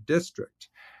basis of district.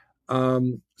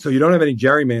 So you don't have any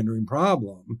gerrymandering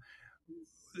problem.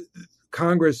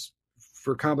 Congress,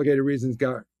 for complicated reasons,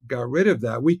 got rid of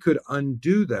that. We could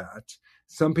undo that.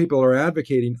 Some people are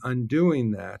advocating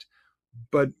undoing that.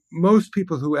 But most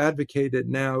people who advocate it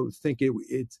now think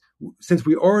it's since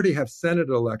we already have Senate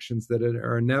elections that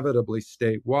are inevitably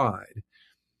statewide,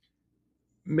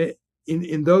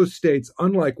 in those states,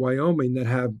 unlike Wyoming, that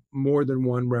have more than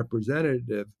one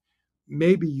representative,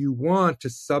 maybe you want to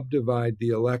subdivide the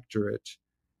electorate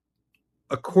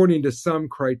according to some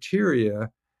criteria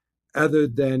other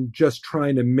than just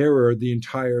trying to mirror the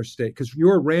entire state. Because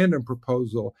your random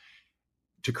proposal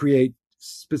to create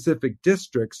specific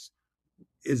districts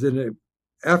is an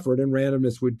effort, and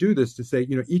randomness would do this, to say,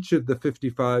 each of the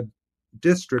 55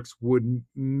 districts would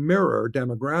mirror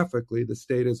demographically the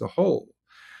state as a whole.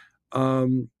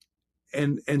 And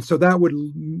so that would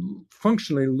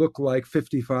functionally look like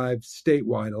 55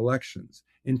 statewide elections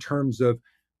in terms of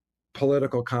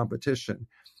political competition.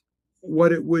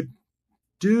 What it would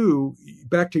do,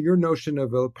 back to your notion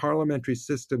of a parliamentary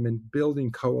system and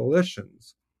building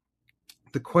coalitions,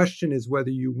 the question is whether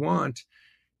you want,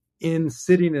 in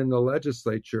sitting in the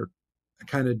legislature, a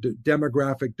kind of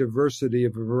demographic diversity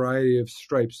of a variety of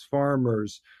stripes: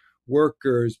 farmers,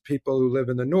 workers, people who live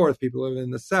in the North, people who live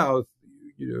in the South,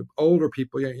 older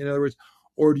people, in other words,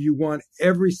 or do you want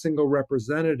every single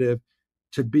representative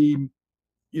to be,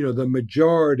 the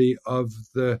majority of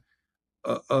the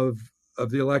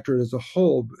electorate as a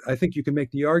whole? I think you can make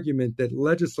the argument that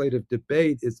legislative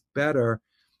debate is better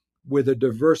with a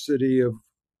diversity of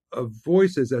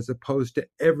voices, as opposed to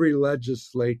every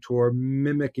legislator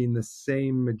mimicking the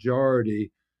same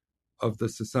majority of the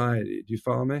society. Do you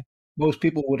follow me? Most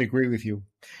people would agree with you.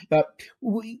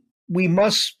 We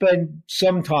must spend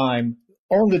some time,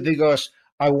 only because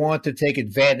I want to take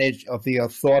advantage of the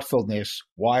thoughtfulness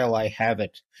while I have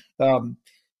it.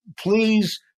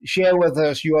 Please share with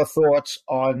us your thoughts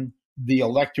on the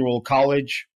Electoral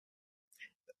College,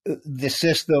 the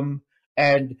system,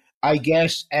 and I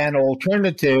guess an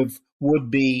alternative would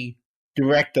be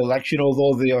direct election,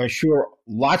 although there are sure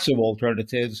lots of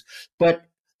alternatives. But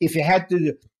if you had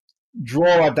to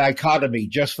draw a dichotomy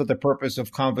just for the purpose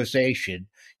of conversation,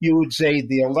 you would say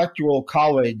the Electoral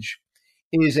College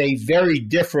is a very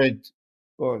different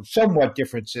or somewhat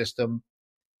different system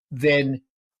than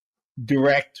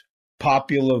direct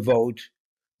popular vote,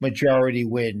 majority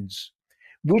wins.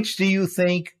 Which do you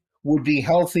think would be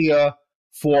healthier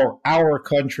for our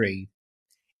country,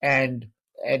 and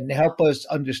help us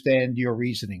understand your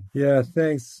reasoning? Yeah,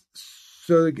 thanks.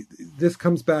 So this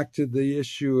comes back to the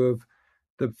issue of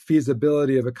the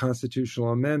feasibility of a constitutional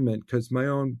amendment, because my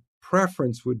own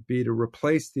preference would be to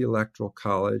replace the Electoral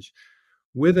College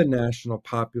with a national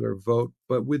popular vote,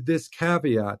 but with this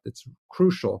caveat that's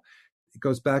crucial. It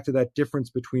goes back to that difference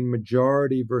between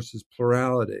majority versus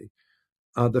plurality.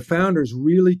 The founders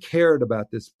really cared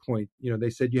about this point. They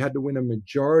said you had to win a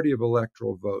majority of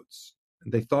electoral votes.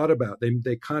 And they thought about,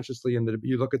 they consciously,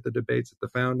 you look at the debates at the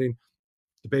founding,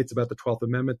 debates about the 12th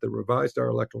Amendment that revised our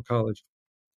Electoral College,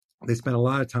 they spent a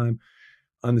lot of time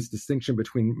on this distinction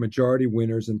between majority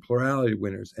winners and plurality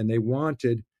winners. And they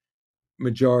wanted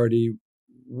majority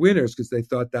winners because they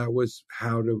thought that was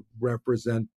how to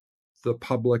represent the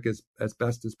public as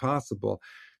best as possible.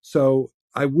 So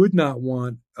I would not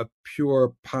want a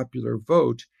pure popular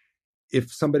vote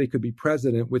if somebody could be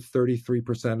president with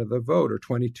 33% of the vote or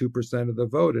 22% of the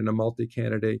vote in a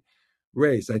multi-candidate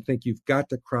race. I think you've got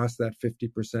to cross that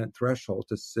 50% threshold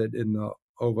to sit in the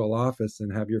Oval Office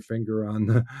and have your finger on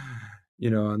the,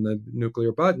 on the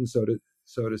nuclear button, so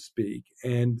to speak.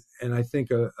 And I think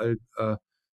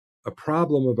a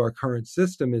problem of our current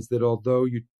system is that although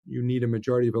you need a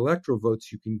majority of electoral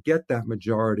votes, you can get that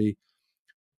majority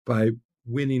by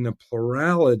winning a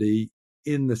plurality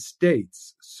in the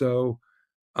states. So,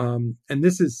 and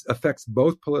this affects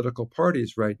both political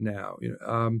parties right now.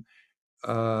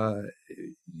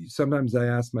 Sometimes I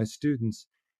ask my students,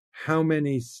 how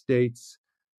many states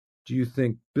do you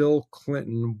think Bill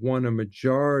Clinton won a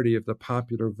majority of the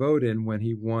popular vote in when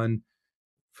he won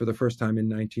for the first time in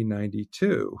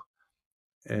 1992?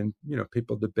 And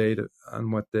people debate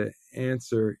on what the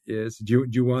answer is. Do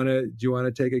you want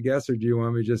to take a guess, or do you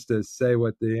want me just to say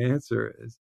what the answer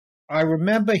is? I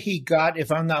remember he got,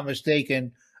 if I'm not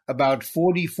mistaken, about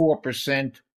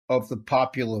 44% of the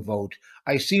popular vote.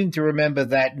 I seem to remember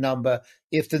that number.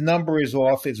 If the number is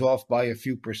off, it's off by a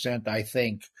few percent, I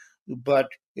think. But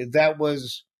that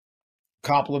was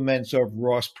compliments of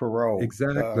Ross Perot.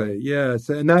 Exactly. Yes,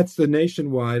 and that's the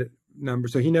nationwide number.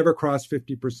 So he never crossed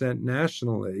 50%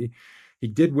 nationally. He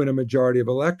did win a majority of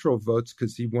electoral votes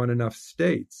because he won enough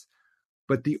states.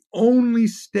 But the only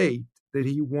state that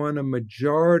he won a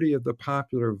majority of the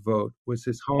popular vote was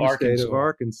his home state of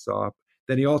Arkansas.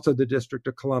 Then he also the District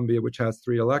of Columbia, which has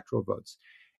 3 electoral votes.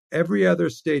 Every other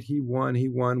state he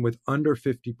won with under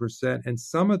 50%. And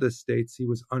some of the states he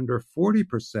was under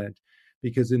 40%,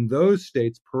 because in those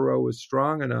states, Perot was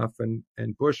strong enough and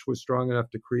Bush was strong enough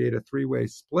to create a 3-way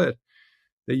split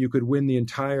that you could win the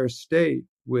entire state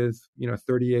with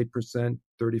 38%,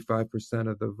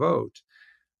 35% of the vote.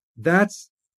 That's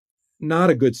not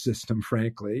a good system,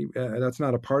 frankly. That's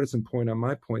not a partisan point on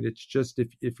my point. It's just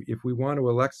if we want to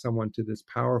elect someone to this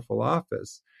powerful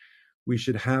office, we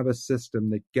should have a system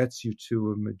that gets you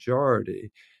to a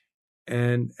majority.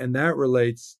 And that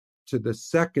relates to the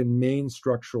second main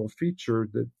structural feature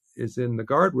that is in the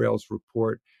Guardrails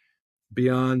report,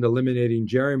 beyond eliminating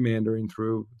gerrymandering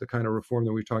through the kind of reform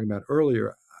that we were talking about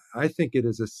earlier. I think it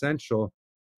is essential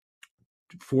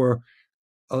for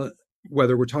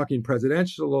whether we're talking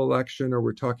presidential election or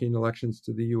we're talking elections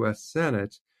to the U.S.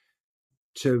 Senate,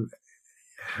 to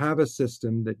have a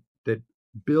system that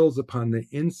builds upon the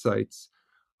insights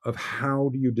of how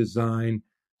do you design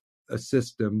a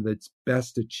system that's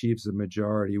best achieves a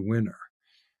majority winner.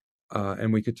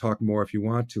 And we could talk more if you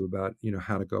want to about,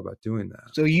 how to go about doing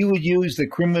that. So you would use the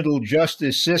criminal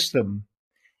justice system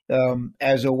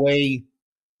as a way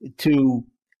to,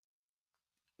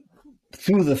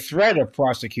 through the threat of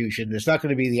prosecution, it's not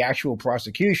going to be the actual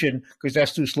prosecution because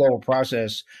that's too slow a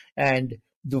process, and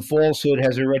the falsehood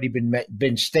has already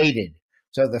been stated.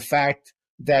 So the fact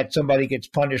that somebody gets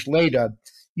punished later,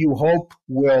 you hope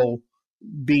will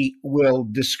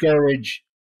discourage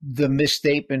the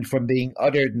misstatement from being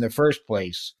uttered in the first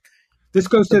place. This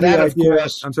goes to the idea.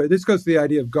 This goes to the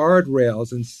idea of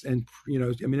guardrails, and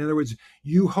in other words,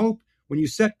 you hope when you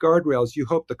set guardrails, you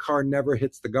hope the car never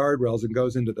hits the guardrails and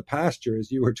goes into the pasture, as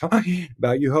you were talking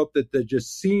about. You hope that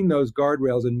just seeing those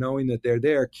guardrails and knowing that they're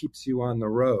there keeps you on the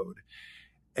road.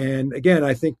 And again,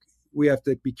 I think we have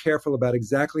to be careful about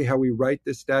exactly how we write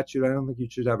this statute. I don't think you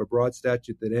should have a broad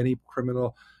statute that any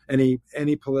criminal, any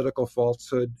political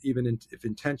falsehood, even if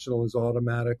intentional, is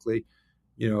automatically,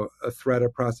 a threat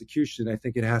of prosecution. I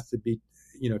think it has to be,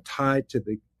 tied to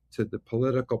the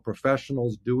political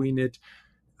professionals doing it.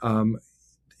 And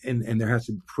there has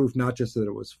to be proof not just that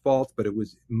it was false, but it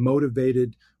was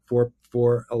motivated for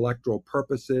electoral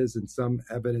purposes and some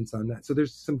evidence on that. So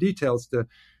there's some details to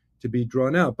be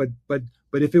drawn out. But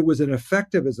if it was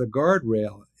ineffective as a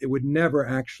guardrail, it would never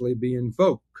actually be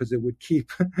invoked because it would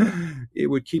keep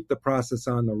the process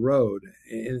on the road.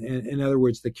 In other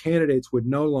words, the candidates would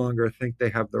no longer think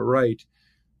they have the right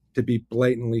to be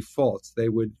blatantly false. They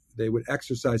would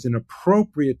exercise an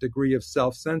appropriate degree of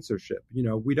self-censorship.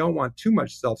 We don't want too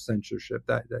much self-censorship,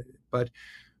 but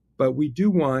we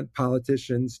do want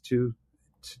politicians to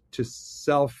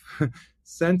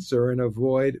self-censor and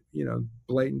avoid,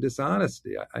 blatant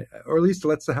dishonesty. Or at least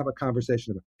let's have a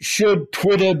conversation about it. Should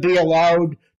Twitter be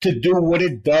allowed to do what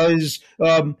it does?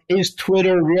 Is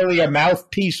Twitter really a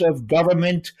mouthpiece of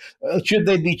government? Should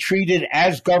they be treated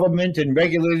as government and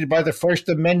regulated by the First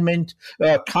Amendment,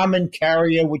 common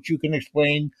carrier, which you can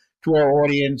explain to our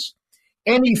audience?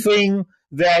 Anything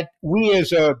that we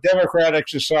as a democratic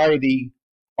society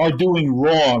are doing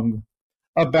wrong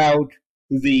about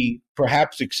the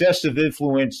perhaps excessive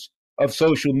influence of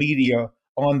social media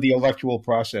on the electoral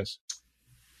process?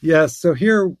 Yes. So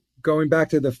here, going back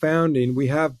to the founding, we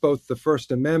have both the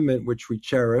First Amendment, which we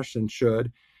cherish and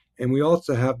should, and we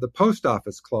also have the Post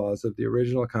Office Clause of the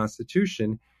original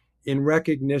Constitution in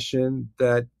recognition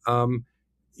that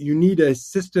you need a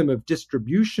system of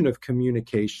distribution of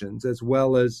communications as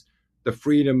well as the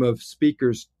freedom of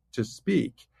speakers to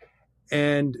speak.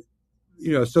 And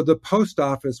so the post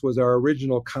office was our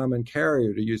original common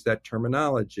carrier, to use that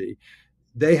terminology.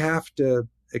 They have to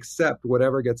accept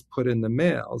whatever gets put in the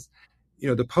mails.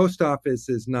 The post office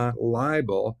is not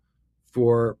liable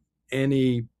for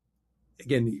any,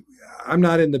 again, I'm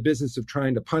not in the business of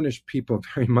trying to punish people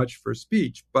very much for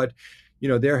speech, but,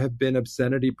 there have been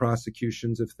obscenity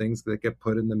prosecutions of things that get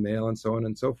put in the mail and so on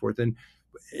and so forth. And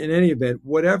in any event,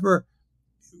 whatever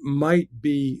might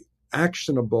be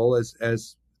actionable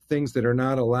as things that are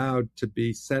not allowed to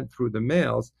be sent through the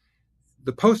mails,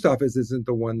 the post office isn't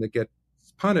the one that gets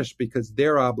punished because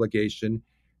their obligation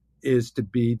is to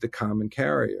be the common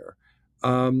carrier.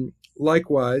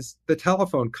 Likewise, the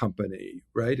telephone company,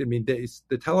 right? I mean,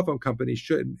 the telephone company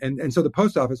shouldn't, and so the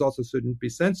post office also shouldn't be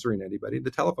censoring anybody. The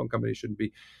telephone company shouldn't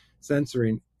be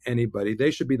censoring anybody.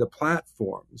 They should be the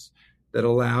platforms that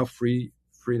allow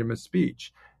freedom of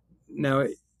speech. Now,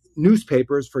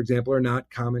 newspapers, for example, are not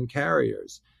common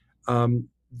carriers.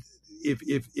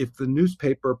 If the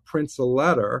newspaper prints a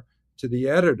letter to the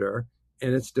editor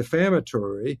and it's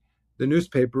defamatory, the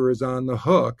newspaper is on the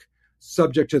hook,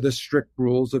 subject to the strict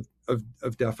rules of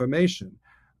defamation.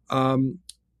 And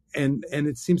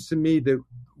it seems to me that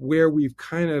where we've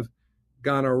kind of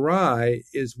gone awry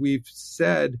is we've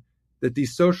said that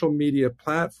these social media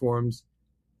platforms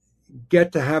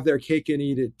get to have their cake and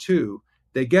eat it too.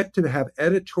 They get to have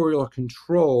editorial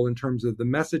control in terms of the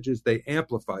messages they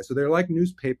amplify. So they're like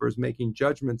newspapers making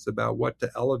judgments about what to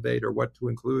elevate or what to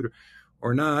include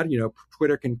or not. You know,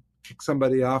 Twitter can kick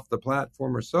somebody off the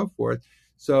platform or so forth.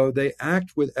 So they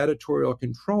act with editorial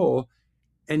control,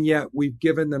 and yet we've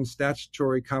given them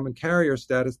statutory common carrier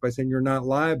status by saying you're not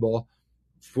liable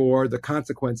for the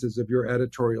consequences of your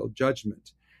editorial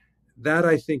judgment. That,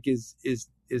 I think, is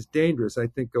dangerous. I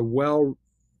think a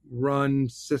well-run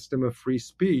system of free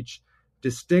speech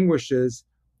distinguishes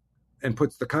and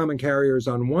puts the common carriers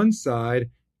on one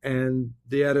side and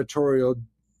the editorial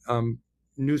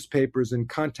newspapers and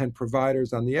content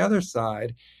providers on the other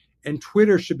side. And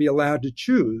Twitter should be allowed to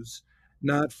choose,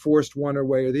 not forced one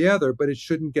way or the other, but it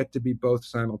shouldn't get to be both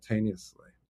simultaneously.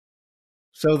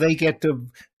 So they get to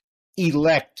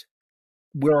elect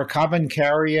where a common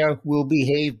carrier will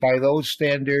behave by those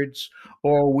standards,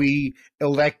 or we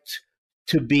elect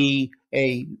to be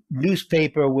a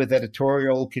newspaper with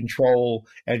editorial control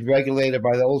and regulated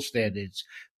by those standards.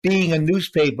 Being a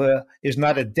newspaper is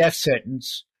not a death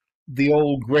sentence. The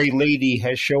old gray lady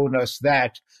has shown us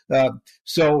that.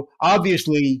 So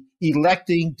obviously,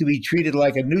 electing to be treated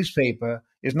like a newspaper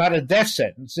is not a death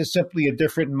sentence. It's simply a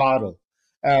different model.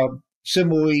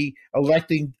 Similarly,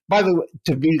 electing, by the way,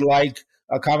 to be like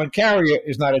a common carrier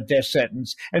is not a death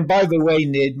sentence. And by the way,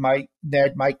 Ned,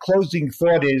 my closing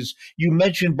thought is, you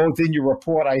mentioned both in your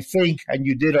report, I think, and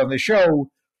you did on the show,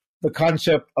 the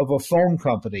concept of a phone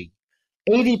company.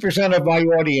 80% of my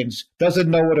audience doesn't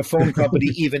know what a phone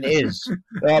company even is.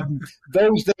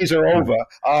 Those days are over.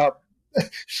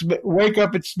 Wake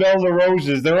up and smell the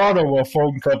roses. There are no more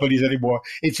phone companies anymore.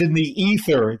 It's in the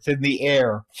ether. It's in the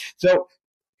air. So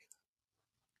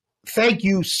thank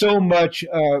you so much.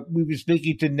 We were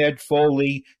speaking to Ned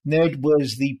Foley. Ned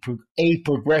was a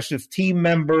progressive team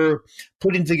member,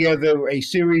 putting together a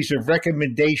series of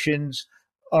recommendations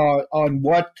on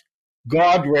what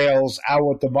guardrails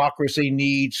our democracy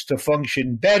needs to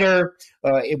function better.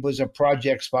 It was a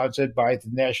project sponsored by the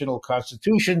National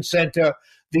Constitution Center.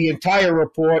 The entire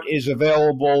report is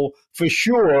available for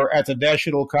sure at the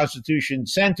National Constitution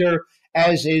Center,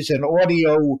 as is an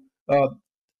audio,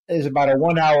 is about a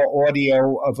 1-hour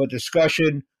audio of a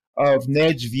discussion of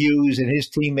Ned's views and his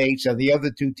teammates and the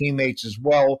other two teammates as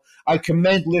well. I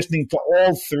commend listening to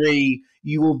all three.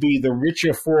 You will be the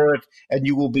richer for it, and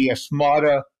you will be a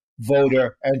smarter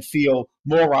voter and feel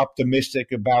more optimistic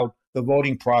about the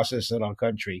voting process in our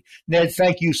country. Ned,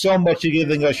 thank you so much for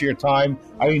giving us your time.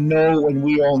 I know, and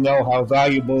we all know, how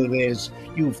valuable it is.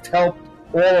 You've helped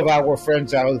all of our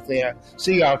friends out there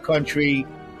see our country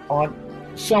on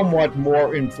somewhat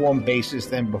more informed basis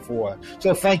than before.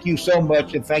 So thank you so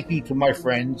much, and thank you to my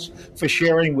friends for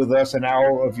sharing with us an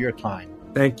hour of your time.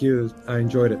 Thank you. I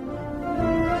enjoyed it.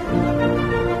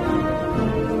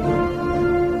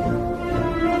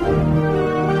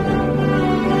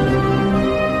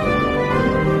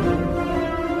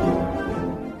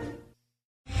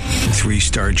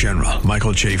 Three-star General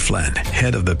Michael J. Flynn,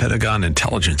 head of the Pentagon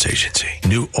Intelligence Agency,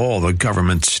 knew all the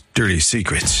government's dirty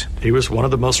secrets. He was one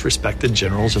of the most respected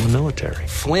generals in the military.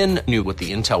 Flynn knew what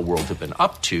the intel world had been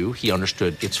up to. He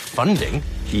understood its funding.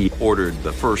 He ordered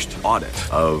the first audit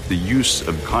of the use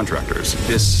of contractors.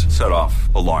 This set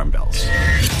off alarm bells.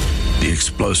 The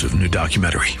explosive new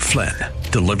documentary, Flynn,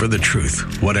 Deliver the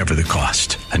Truth, Whatever the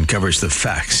Cost, uncovers the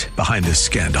facts behind this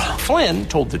scandal. Flynn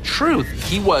told the truth.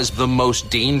 He was the most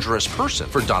dangerous person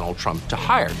for Donald Trump to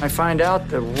hire. I find out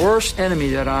the worst enemy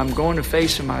that I'm going to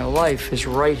face in my life is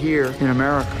right here in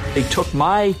America. They took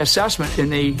my assessment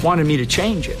and they wanted me to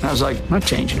change it. And I was like, I'm not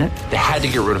changing it. They had to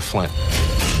get rid of Flynn.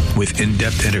 With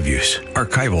in-depth interviews,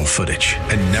 archival footage,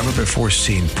 and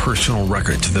never-before-seen personal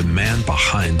records of the man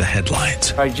behind the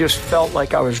headlines. I just felt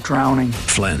like I was drowning.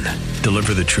 Flynn,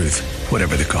 Deliver the Truth,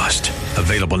 Whatever the Cost.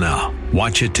 Available now.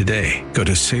 Watch it today. Go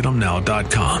to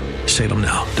salemnow.com.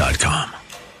 salemnow.com.